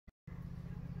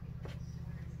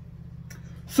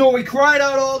So he cried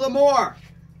out all the more,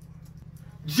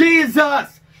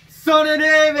 Jesus, Son of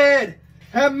David,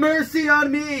 have mercy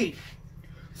on me.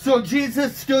 So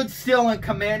Jesus stood still and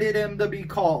commanded him to be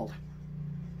called.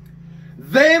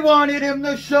 They wanted him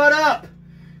to shut up.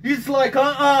 He's like,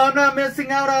 I'm not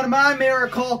missing out on my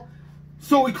miracle.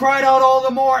 So he cried out all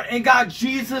the more and got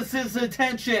Jesus'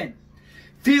 attention.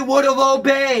 If he would have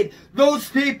obeyed those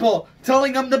people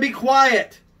telling him to be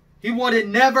quiet, he would have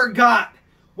never got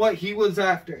what he was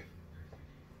after.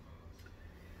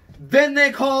 Then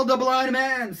they called the blind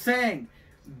man, saying,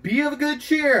 be of good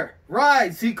cheer,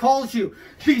 rise, he calls you.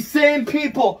 These same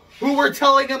people who were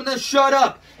telling him to shut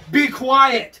up, be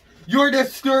quiet, you're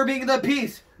disturbing the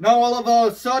peace, now all of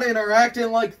a sudden are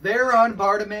acting like they're on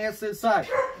Bartimaeus' side.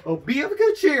 Oh, be of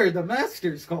good cheer, the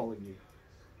master's calling you.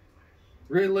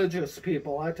 Religious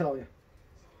people, I tell you.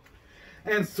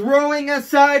 And throwing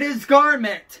aside his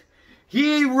garment,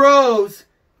 he rose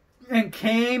and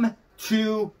came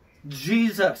to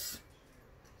Jesus.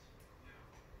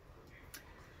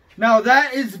 Now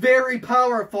that is very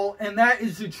powerful, and that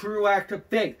is a true act of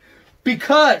faith.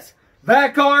 Because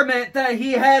that garment that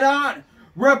he had on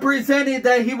represented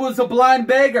that he was a blind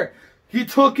beggar. He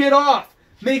took it off,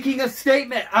 making a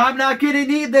statement, I'm not going to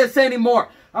need this anymore.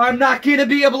 I'm not going to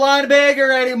be a blind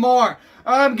beggar anymore.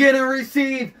 I'm going to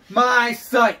receive my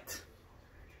sight.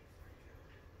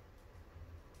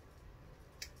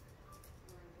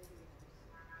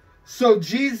 So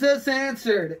Jesus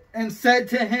answered and said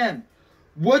to him,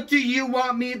 what do you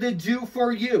want me to do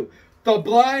for you? The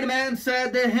blind man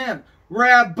said to him,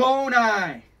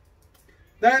 Rabboni.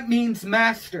 That means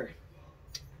master.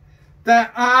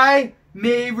 That I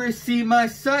may receive my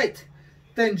sight.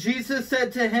 Then Jesus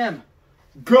said to him,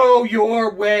 go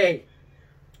your way.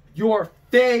 Your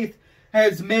faith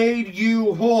has made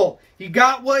you whole. He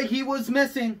got what he was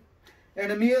missing.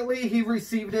 And immediately he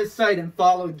received his sight and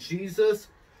followed Jesus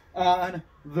on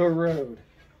the road.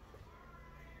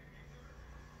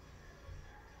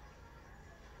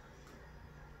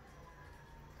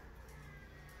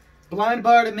 Blind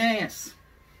Bartimaeus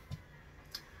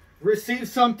received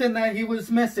something that he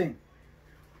was missing.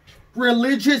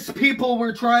 Religious people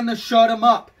were trying to shut him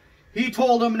up. He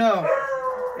told them no,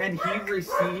 and he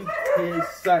received his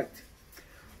sight.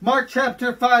 Mark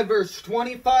chapter 5, verse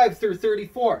 25 through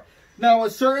 34. Now a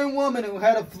certain woman who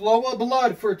had a flow of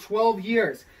blood for 12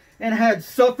 years, and had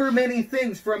suffered many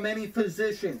things from many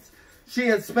physicians. She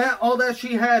had spent all that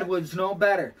she had, was no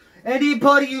better.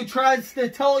 Anybody who tries to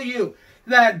tell you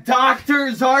that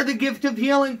doctors are the gift of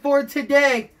healing for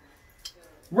today,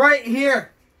 right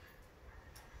here,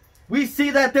 we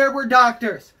see that there were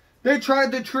doctors. They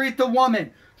tried to treat the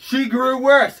woman. She grew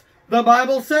worse. The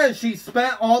Bible says she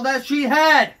spent all that she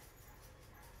had.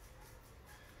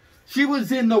 She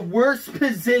was in the worst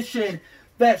position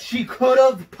that she could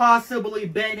have possibly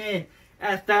been in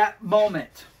at that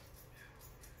moment.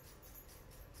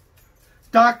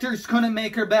 Doctors couldn't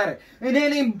make her better. And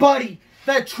anybody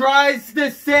that tries to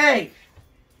say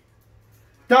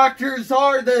doctors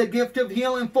are the gift of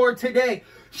healing for today,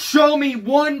 show me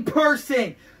one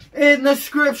person in the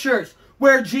scriptures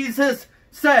where Jesus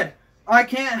said, I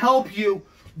can't help you,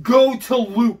 go to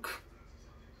Luke,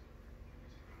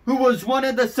 who was one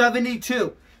of the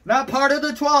 72. Not part of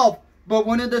the 12, but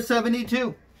one of the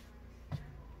 72.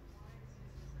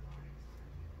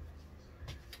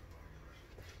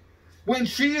 When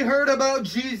she heard about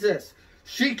Jesus,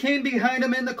 she came behind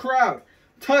him in the crowd,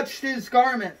 touched his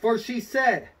garment, for she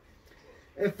said,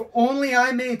 if only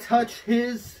I may touch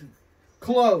his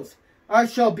clothes, I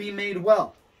shall be made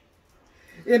well.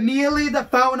 Immediately the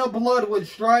fountain of blood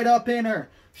was dried up in her.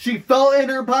 She felt in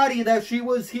her body that she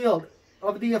was healed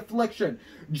of the affliction.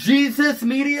 Jesus,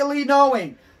 immediately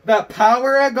knowing that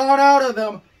power had gone out of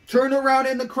him, turned around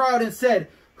in the crowd and said,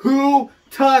 who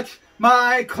touched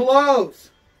my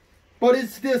clothes? But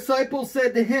his disciples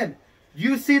said to him,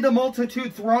 you see the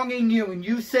multitude thronging you, and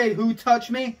you say, who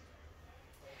touched me?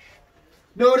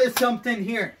 Notice something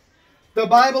here. The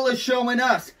Bible is showing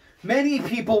us many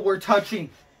people were touching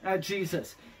at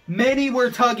Jesus. Many were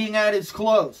tugging at his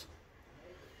clothes.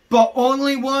 But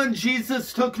only one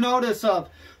Jesus took notice of,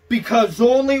 because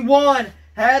only one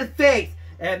had faith,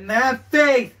 and that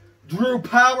faith drew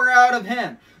power out of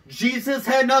him. Jesus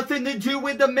had nothing to do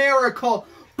with the miracle,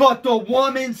 but the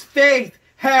woman's faith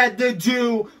had to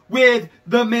do with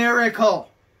the miracle.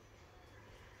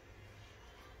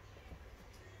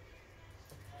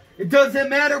 It doesn't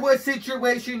matter what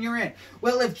situation you're in.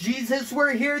 Well, if Jesus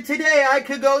were here today, I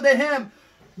could go to him.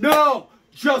 No,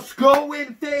 just go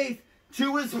in faith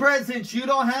to his presence. You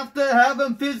don't have to have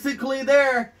him physically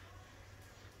there.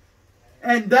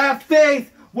 And that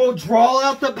faith will draw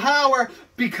out the power,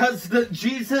 because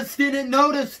Jesus didn't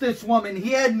notice this woman.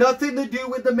 He had nothing to do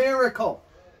with the miracle.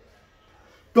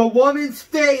 The woman's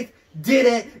faith did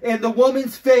it, and the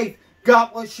woman's faith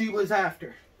got what she was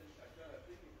after.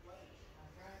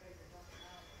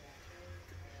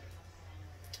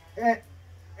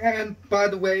 And by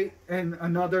the way, in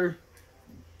another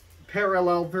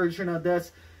parallel version of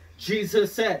this,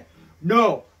 Jesus said,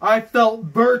 "No, I felt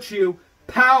virtue,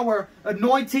 power,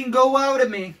 anointing go out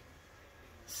of me.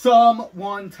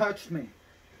 Someone touched me."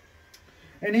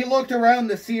 And he looked around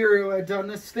to see her who had done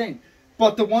this thing.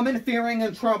 But the woman, fearing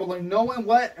and trembling, knowing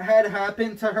what had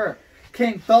happened to her,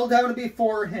 came, fell down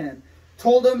before him,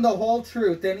 told him the whole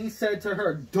truth. Then he said to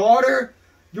her, "Daughter,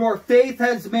 your faith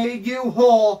has made you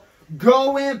whole.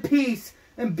 Go in peace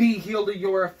and be healed of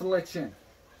your affliction."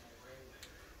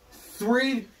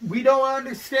 3, we don't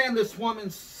understand this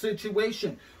woman's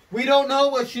situation. We don't know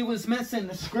what she was missing.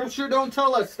 The scripture don't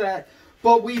tell us that.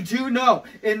 But we do know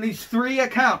in these 3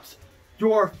 accounts,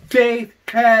 your faith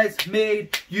has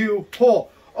made you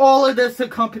whole. All of this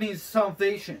accompanies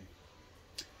salvation.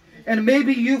 And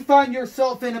maybe you find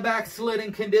yourself in a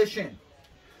backslidden condition.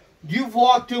 You've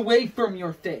walked away from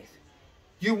your faith.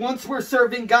 You once were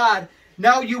serving God.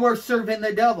 Now you are serving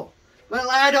the devil. "Well,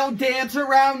 I don't dance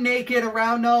around naked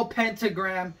around no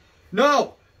pentagram."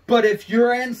 No, but if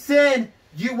you're in sin,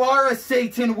 you are a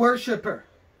Satan worshiper.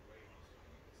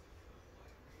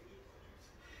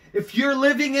 If you're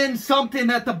living in something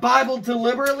that the Bible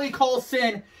deliberately calls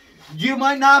sin, you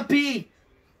might not be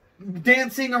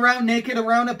dancing around naked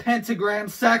around a pentagram,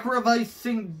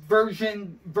 sacrificing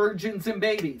virgins and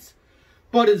babies.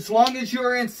 But as long as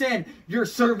you're in sin, you're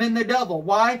serving the devil.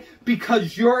 Why?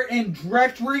 Because you're in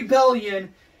direct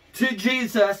rebellion to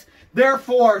Jesus.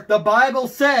 Therefore, the Bible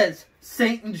says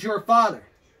Satan's your father.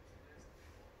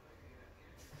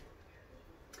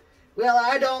 "Well,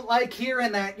 I don't like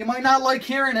hearing that." You might not like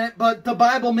hearing it, but the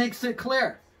Bible makes it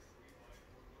clear.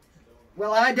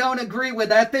 "Well, I don't agree with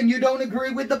that." Then you don't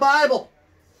agree with the Bible.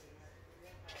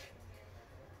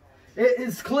 It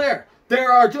is clear. There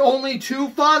are only 2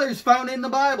 fathers found in the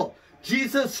Bible.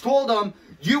 Jesus told them,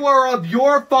 "You are of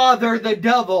your father, the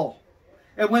devil."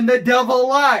 And when the devil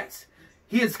lies,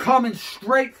 he is coming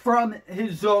straight from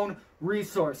his own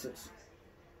resources.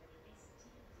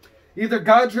 Either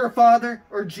God's your father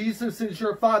or Jesus is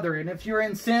your father. And if you're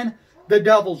in sin, the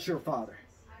devil's your father.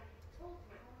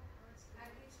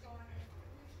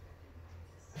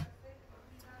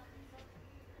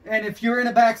 And if you're in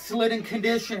a backslidden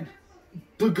condition,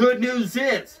 the good news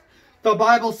is, the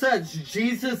Bible says,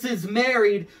 Jesus is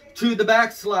married to the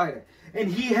backslider.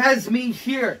 And he has me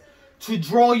here to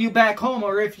draw you back home.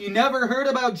 Or if you never heard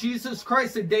about Jesus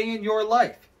Christ a day in your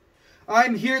life,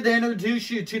 I'm here to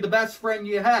introduce you to the best friend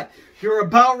you have. You're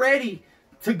about ready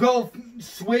to go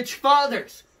switch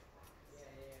fathers.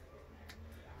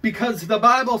 Because the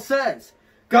Bible says,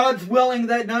 God's willing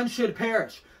that none should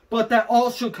perish, but that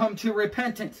all should come to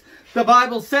repentance. The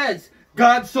Bible says,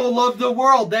 God so loved the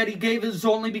world that he gave his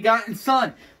only begotten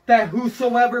Son, that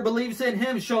whosoever believes in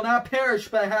him shall not perish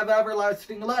but have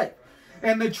everlasting life.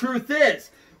 And the truth is,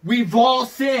 we've all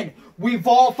sinned. We've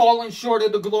all fallen short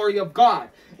of the glory of God.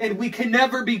 And we can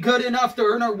never be good enough to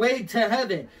earn our way to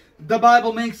heaven. The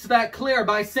Bible makes that clear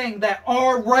by saying that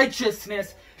our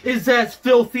righteousness is as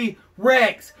filthy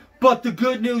rags. But the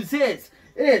good news is,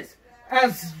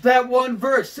 as that one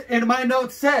verse in my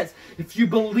notes says, if you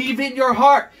believe in your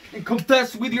heart and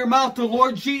confess with your mouth the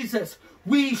Lord Jesus,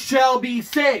 we shall be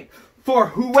saved. For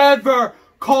whoever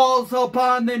calls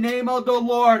upon the name of the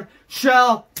Lord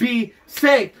shall be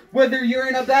saved. Whether you're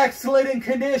in a backslidden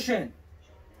condition,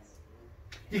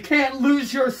 you can't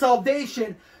lose your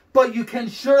salvation, but you can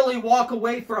surely walk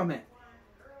away from it.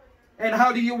 And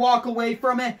how do you walk away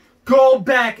from it? Go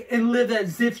back and live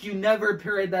as if you never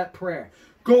prayed that prayer.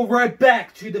 Go right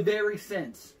back to the very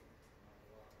sins.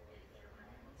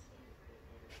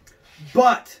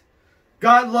 But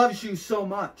God loves you so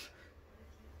much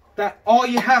that all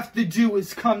you have to do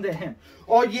is come to him.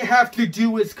 All you have to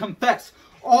do is confess.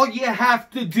 All you have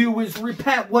to do is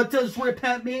repent. What does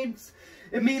repent mean?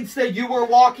 It means that you were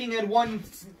walking in one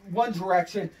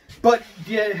direction, but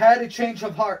you had a change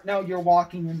of heart. Now you're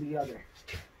walking in the other.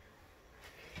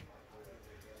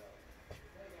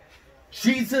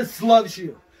 Jesus loves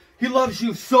you. He loves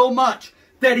you so much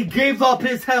that he gave up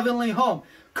his heavenly home.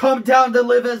 Come down to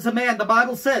live as a man. The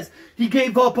Bible says he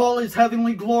gave up all his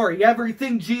heavenly glory.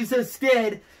 Everything Jesus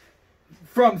did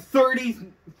from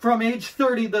age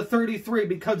 30 to 33,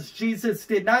 because Jesus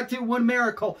did not do one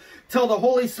miracle till the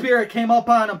Holy Spirit came up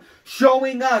on him,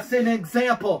 showing us an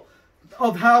example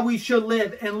of how we should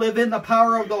live and live in the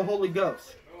power of the Holy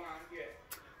Ghost.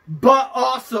 but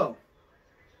also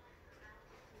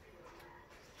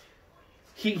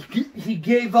he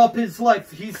gave up his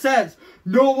life. He says,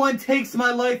 no one takes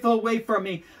my life away from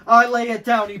me. I lay it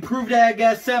down. He proved it at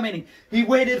Gethsemane. He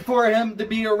waited for him to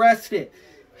be arrested.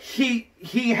 He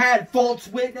had false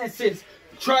witnesses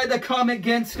try to come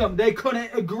against him. They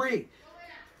couldn't agree.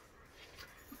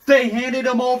 They handed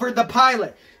him over to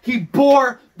Pilate. He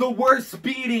bore the worst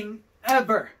beating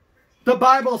ever. The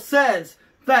Bible says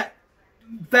that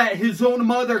his own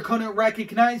mother couldn't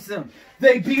recognize him.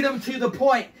 They beat him to the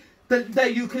point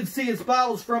that you could see his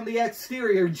bowels from the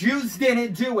exterior. Jews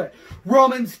didn't do it.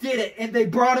 Romans did it. And they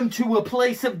brought him to a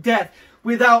place of death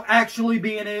without actually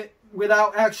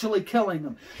killing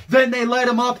him. Then they led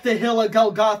him up the hill of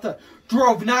Golgotha,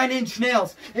 drove 9-inch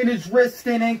nails in his wrist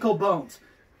and ankle bones.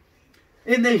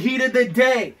 In the heat of the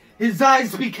day, his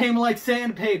eyes became like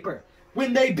sandpaper.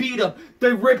 When they beat him,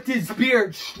 they ripped his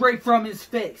beard straight from his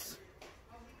face.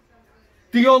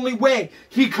 The only way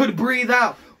he could breathe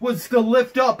out was to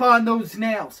lift up on those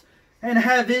nails and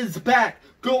have his back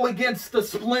go against the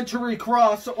splintery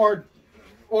cross or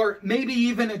maybe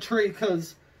even a tree,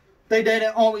 because they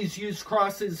didn't always use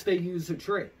crosses, they used a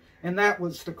tree. And that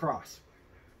was the cross.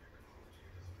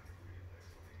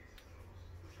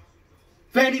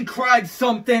 Then he cried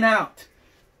something out.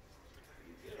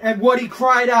 And what he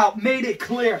cried out made it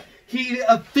clear. He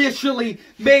officially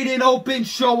made an open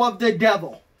show of the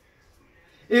devil.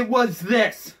 It was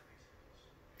this.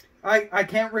 I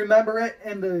can't remember it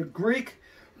in the Greek,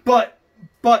 but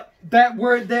that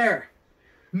word there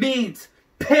means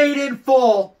paid in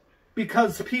full,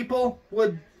 because people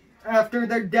would, after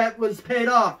their debt was paid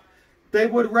off, they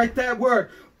would write that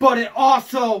word. But it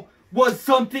also was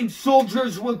something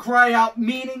soldiers would cry out,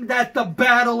 meaning that the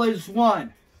battle is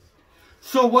won.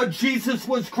 So what Jesus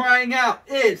was crying out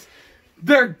is,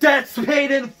 their debt's paid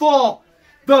in full.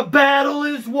 The battle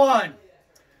is won.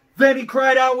 Then he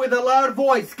cried out with a loud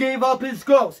voice, gave up his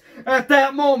ghost. At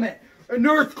that moment, an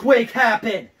earthquake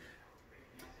happened.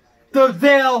 The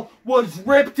veil was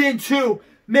ripped in two,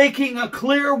 making a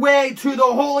clear way to the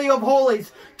Holy of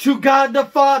Holies, to God the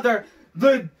Father.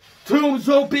 The tombs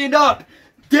opened up.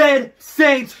 Dead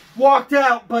saints walked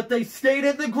out, but they stayed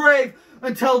in the grave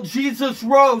until Jesus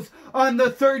rose on the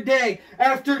third day.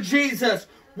 After Jesus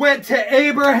went to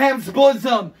Abraham's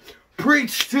bosom,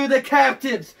 preached to the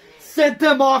captives, sent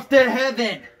them off to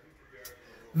heaven.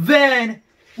 Then,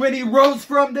 when he rose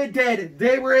from the dead,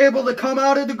 they were able to come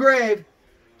out of the grave.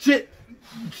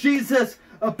 Jesus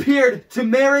appeared to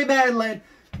Mary Magdalene,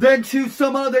 then to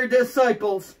some other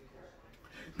disciples,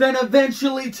 then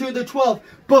eventually to the 12.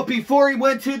 But before he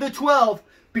went to the 12,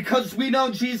 because we know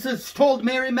Jesus told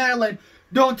Mary Magdalene,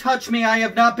 don't touch me, I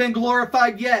have not been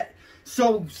glorified yet.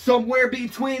 So somewhere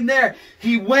between there,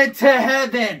 he went to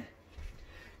heaven,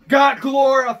 got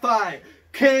glorified,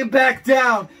 came back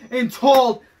down, and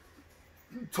told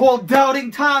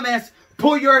doubting Thomas,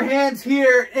 put your hands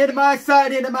here in my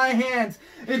side, into my hands,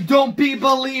 and don't be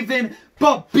believing,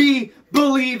 but be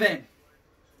believing.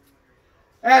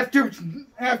 After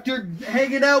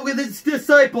hanging out with his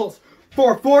disciples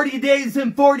for 40 days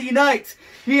and 40 nights,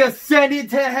 he ascended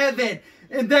to heaven.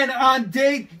 And then on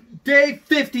day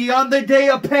 50, on the day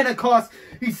of Pentecost,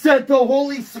 he sent the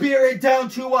Holy Spirit down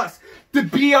to us to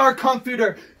be our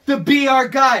comforter, to be our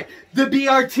guide, to be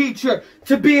our teacher,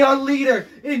 to be our leader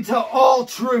into all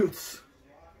truths.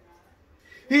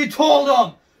 He told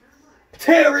them,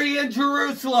 tarry in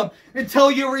Jerusalem until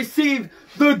you receive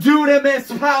the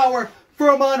dunamis power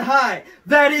from on high.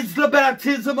 That is the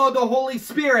baptism of the Holy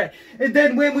Spirit. And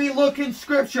then when we look in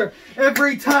Scripture,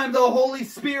 every time the Holy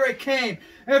Spirit came,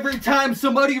 every time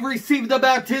somebody received the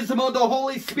baptism of the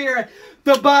Holy Spirit,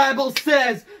 the Bible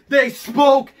says they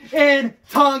spoke in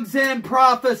tongues and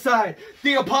prophesied.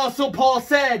 The Apostle Paul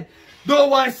said,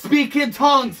 though I speak in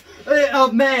tongues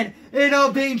of men and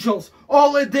of angels,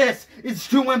 all of this is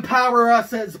to empower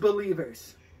us as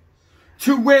believers.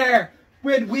 To where,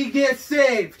 when we get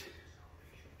saved,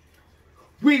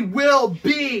 we will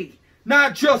be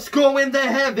not just going to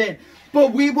heaven,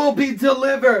 but we will be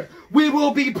delivered. We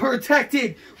will be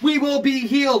protected. We will be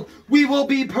healed. We will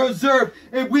be preserved.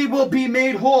 And we will be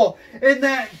made whole. And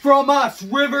that from us,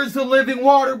 rivers of living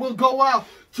water will go out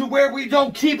to where we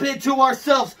don't keep it to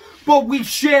ourselves, but we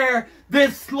share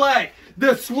this life,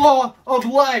 this law of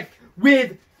life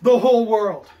with the whole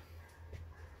world.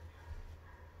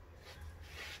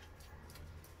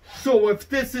 So if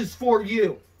this is for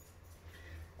you,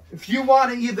 if you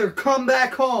want to either come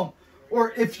back home,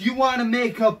 or if you want to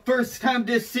make a first-time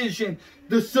decision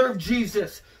to serve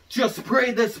Jesus, just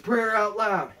pray this prayer out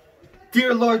loud.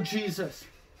 Dear Lord Jesus,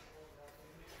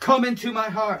 come into my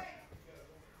heart.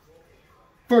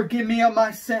 Forgive me of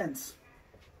my sins.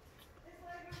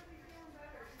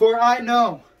 For I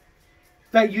know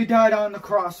that you died on the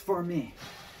cross for me,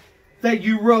 that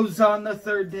you rose on the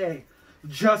third day,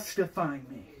 justifying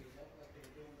me.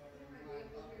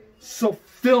 So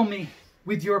fill me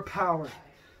with your power.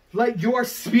 Let your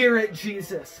Spirit,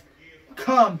 Jesus,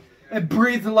 come and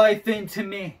breathe life into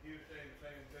me.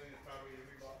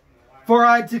 For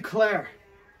I declare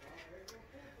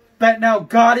that now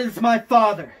God is my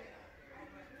Father.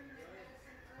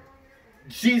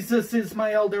 Jesus is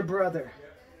my elder brother.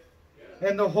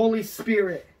 And the Holy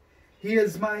Spirit, He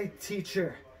is my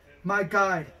teacher, my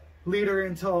guide, leader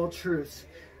into all truths.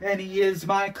 And He is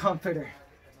my comforter.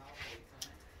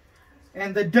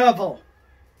 And the devil,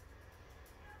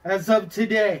 as of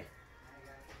today,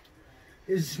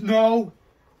 is no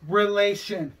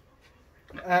relation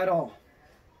at all.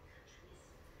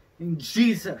 In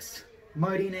Jesus'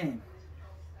 mighty name.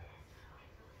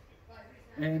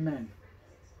 Amen.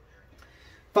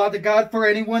 Father God, for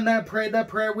anyone that prayed that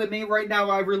prayer with me right now,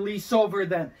 I release over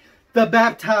them the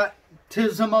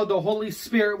baptism of the Holy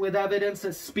Spirit with evidence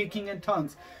of speaking in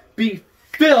tongues. Be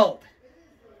filled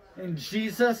in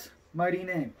Jesus' mighty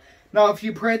name. Now, if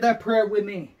you prayed that prayer with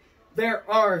me, there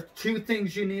are two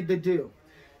things you need to do.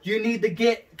 You need to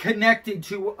get connected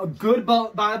to a good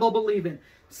Bible-believing,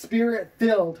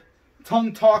 Spirit-filled,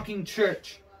 tongue-talking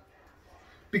church.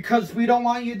 Because we don't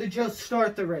want you to just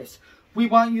start the race. We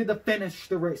want you to finish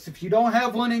the race. If you don't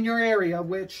have one in your area,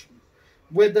 which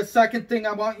with the second thing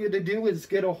I want you to do is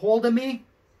get a hold of me.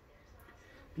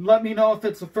 Let me know if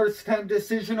it's a first-time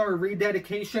decision or a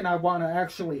rededication. I want to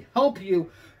actually help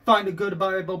you find a good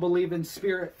Bible-believing,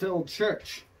 Spirit-filled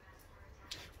church.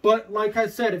 But like I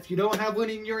said, if you don't have one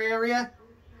in your area,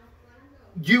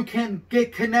 you can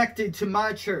get connected to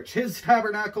my church, His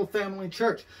Tabernacle Family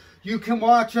Church. You can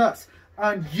watch us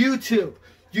on YouTube.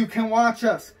 You can watch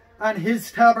us on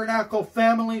His Tabernacle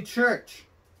Family Church's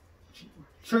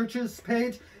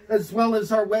page, as well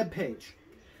as our webpage.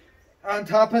 On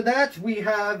top of that,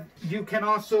 you can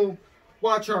also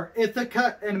watch our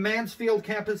Ithaca and Mansfield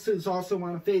campuses also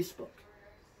on Facebook.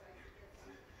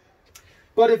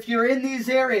 But if you're in these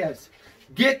areas,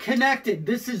 get connected.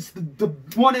 This is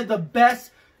one of the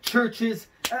best churches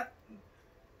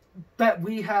that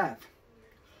we have.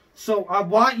 So I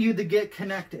want you to get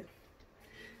connected.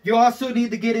 You also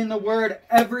need to get in the Word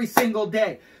every single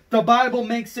day. The Bible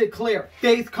makes it clear.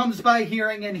 Faith comes by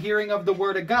hearing, and hearing of the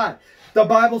Word of God. The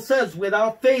Bible says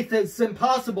without faith it's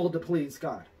impossible to please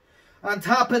God. On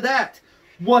top of that,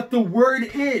 what the Word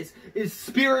is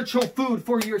spiritual food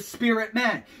for your spirit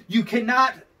man. You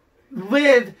cannot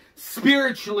live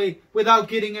spiritually without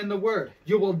getting in the Word.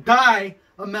 You will die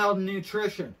of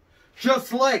malnutrition.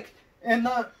 Just like in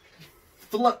the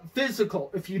physical,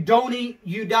 if you don't eat,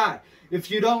 you die. If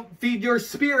you don't feed your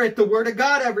spirit the Word of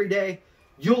God every day,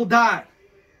 you'll die.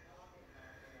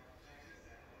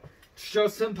 It's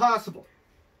just impossible.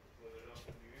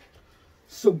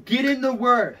 So get in the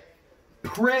Word.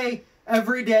 Pray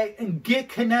every day and get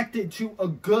connected to a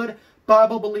good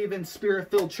Bible-believing,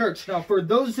 Spirit-filled church. Now, for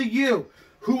those of you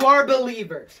who are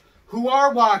believers, who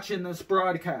are watching this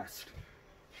broadcast,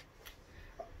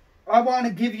 I want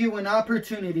to give you an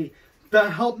opportunity to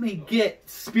help me get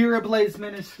Spirit Blaze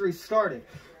Ministry started.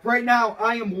 Right now,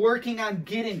 I am working on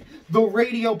getting the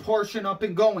radio portion up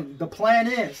and going. The plan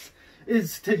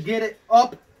is to get it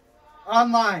up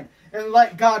online and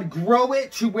let God grow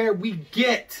it to where we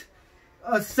get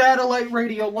a satellite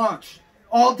radio launch.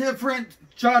 All different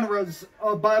genres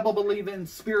of Bible-believing,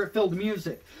 Spirit-filled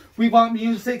music. We want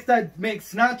music that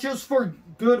makes not just for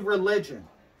good religion,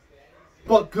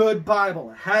 but good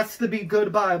Bible. It has to be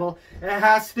good Bible. It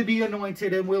has to be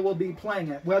anointed, and we will be playing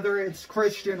it. Whether it's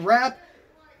Christian rap,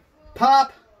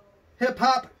 pop,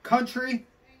 hip-hop, country,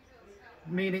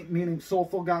 meaning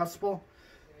soulful gospel,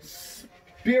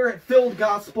 Spirit-filled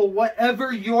gospel,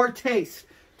 whatever your taste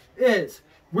is,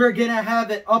 we're going to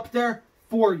have it up there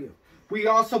for you. We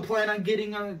also plan on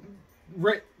getting a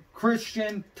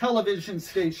Christian television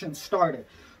station started.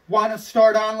 Want to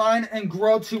start online and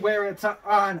grow to where it's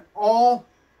on all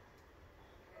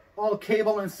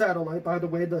cable and satellite. By the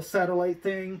way, the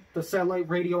satellite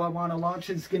radio I want to launch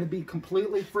is going to be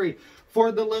completely free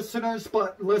for the listeners,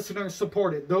 but listener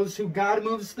supported. Those who God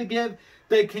moves to give,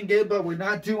 they can give, but we're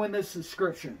not doing the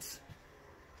subscriptions.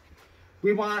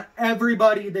 We want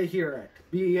everybody to hear it,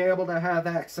 be able to have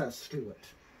access to it.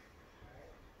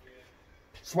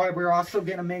 That's why we're also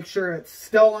going to make sure it's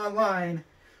still online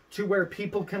to where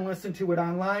people can listen to it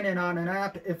online and on an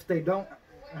app if they don't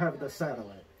have the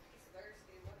satellite.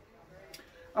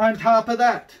 On top of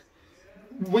that,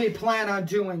 we plan on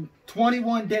doing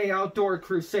 21-day outdoor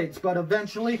crusades, but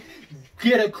eventually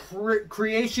get a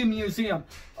creation museum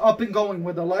up and going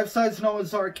with a life-size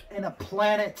Noah's Ark and a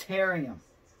planetarium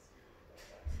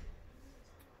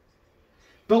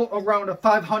built around a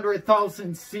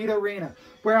 500,000 seat arena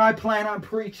where I plan on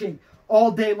preaching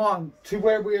all day long, to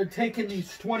where we are taking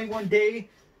these 21-day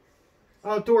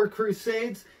outdoor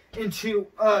crusades into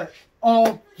a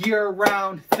all year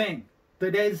round thing.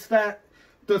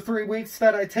 The 3 weeks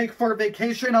that I take for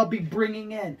vacation, I'll be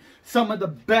bringing in some of the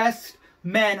best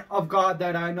men of God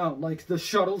that I know, like the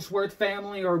Shuttlesworth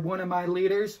family or one of my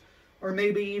leaders, or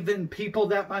maybe even people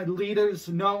that my leaders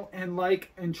know and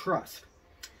like and trust.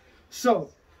 So,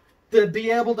 to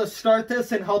be able to start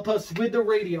this and help us with the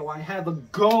radio, I have a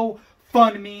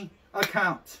GoFundMe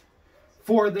account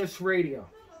for this radio.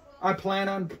 I plan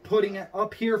on putting it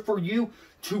up here for you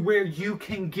to where you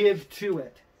can give to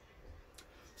it.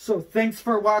 So thanks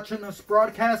for watching this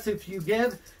broadcast. If you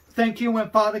give, thank you.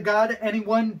 And Father God,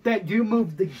 anyone that you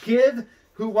move to give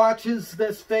who watches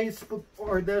this Facebook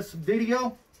or this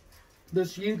video,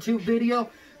 this YouTube video,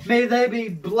 may they be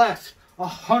blessed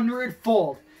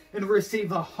 100-fold and receive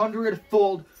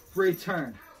 100-fold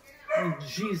return. In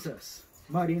Jesus'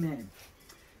 mighty name.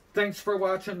 Thanks for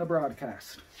watching the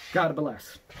broadcast. God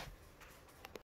bless.